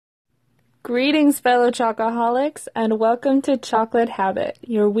Greetings, fellow chocoholics, and welcome to Chocolate Habit,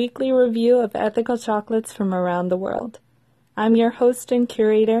 your weekly review of ethical chocolates from around the world. I'm your host and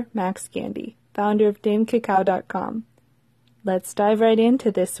curator, Max Gandy, founder of DameCacao.com. Let's dive right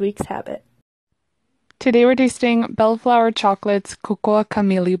into this week's habit. Today we're tasting Bellflower Chocolate's Cocoa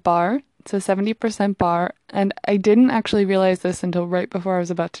Camille bar. It's a 70% bar, and I didn't actually realize this until right before I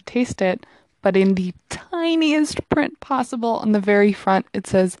was about to taste it, but in the tiniest print possible on the very front, it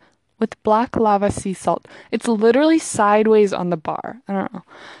says, with black lava sea salt. It's literally sideways on the bar. I don't know.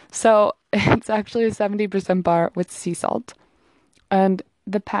 So it's actually a 70% bar with sea salt. And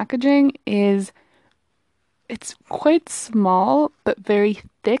the packaging it's quite small, but very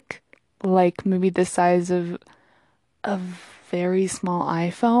thick, like maybe the size of a very small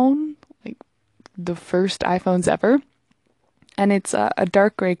iPhone, like the first iPhones ever. And it's a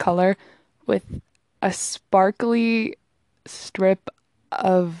dark gray color with a sparkly strip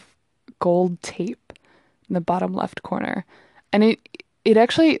of gold tape in the bottom left corner. And it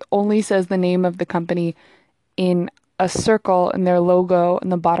actually only says the name of the company in a circle in their logo in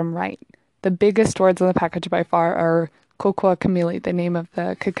the bottom right. The biggest words on the package by far are Cocoa Camille, the name of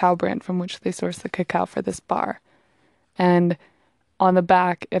the cacao brand from which they source the cacao for this bar. And on the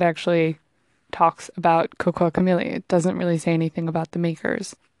back, it actually talks about Cocoa Camille. It doesn't really say anything about the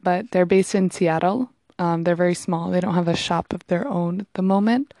makers, but they're based in Seattle. They're very small. They don't have a shop of their own at the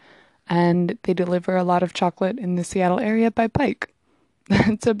moment, and they deliver a lot of chocolate in the Seattle area by bike.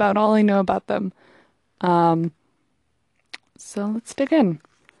 That's about all I know about them. So let's dig in.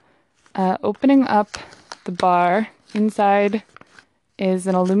 Opening up the bar, inside is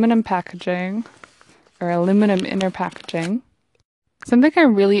an aluminum packaging, or aluminum inner packaging. Something I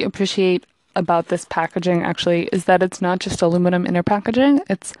really appreciate about this packaging actually is that it's not just aluminum inner packaging.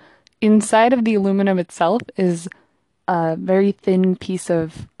 It's inside of the aluminum itself is a very thin piece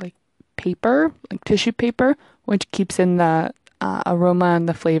of like paper, like tissue paper, which keeps in the aroma and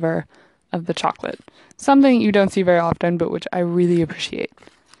the flavor of the chocolate. Something you don't see very often, but which I really appreciate.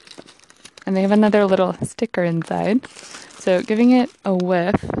 And they have another little sticker inside. So giving it a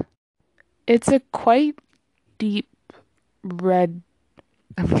whiff, it's a quite deep red.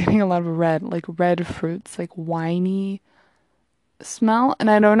 I'm getting a lot of red, like red fruits, like winey smell. And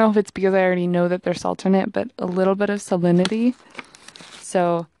I don't know if it's because I already know that there's salt in it, but a little bit of salinity.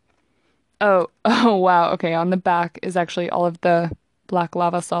 So, oh wow. Okay, on the back is actually all of the black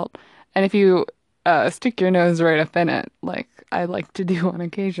lava salt. And if you stick your nose right up in it, like I like to do on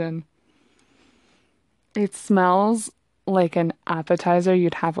occasion, it smells like an appetizer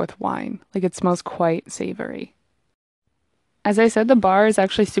you'd have with wine. Like it smells quite savory. As I said, the bar is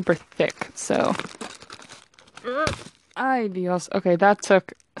actually super thick, so... Ay, Dios. Okay, that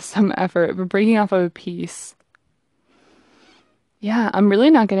took some effort, but breaking off of a piece. Yeah, I'm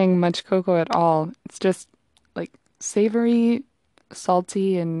really not getting much cocoa at all. It's just, like, savory,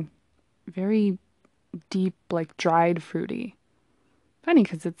 salty, and very deep, like, dried fruity. Funny,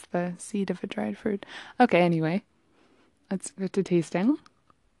 because it's the seed of a dried fruit. Okay, anyway. Let's get to tasting.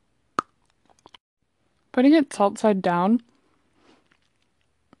 Putting it salt side down.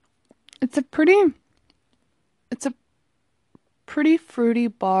 It's a pretty fruity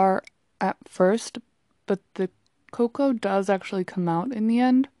bar at first, but the cocoa does actually come out in the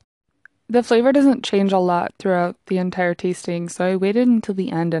end. The flavor doesn't change a lot throughout the entire tasting, so I waited until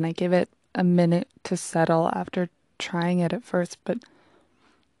the end and I gave it a minute to settle after trying it at first, but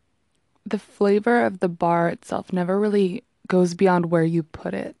the flavor of the bar itself never really goes beyond where you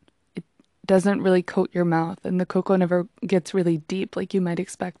put it. It doesn't really coat your mouth, and the cocoa never gets really deep like you might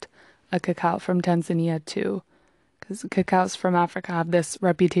expect a cacao from Tanzania too, because cacaos from Africa have this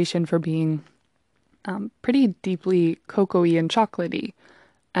reputation for being pretty deeply cocoa-y and chocolatey,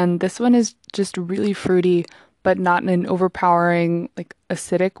 and this one is just really fruity, but not in an overpowering, like,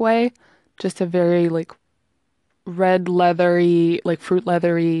 acidic way, just a very, like, red leathery, like, fruit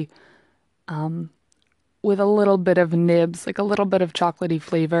leathery, with a little bit of nibs, like a little bit of chocolatey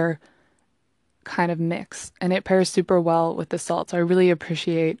flavor kind of mix, and it pairs super well with the salt, so I really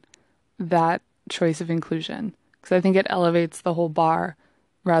appreciate that choice of inclusion because I think it elevates the whole bar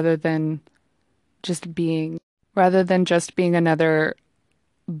rather than just being another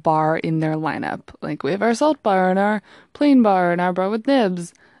bar in their lineup. Like we have our salt bar and our plain bar and our bar with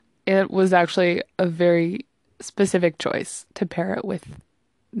nibs. It was actually a very specific choice to pair it with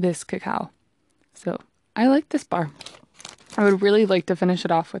this cacao. So I like this bar. I would really like to finish it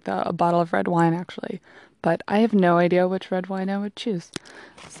off with a bottle of red wine actually, but I have no idea which red wine I would choose.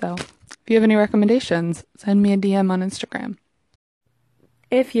 So if you have any recommendations, send me a DM on Instagram.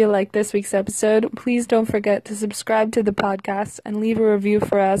 If you like this week's episode, please don't forget to subscribe to the podcast and leave a review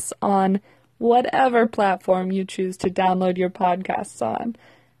for us on whatever platform you choose to download your podcasts on.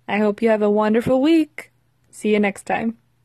 I hope you have a wonderful week. See you next time.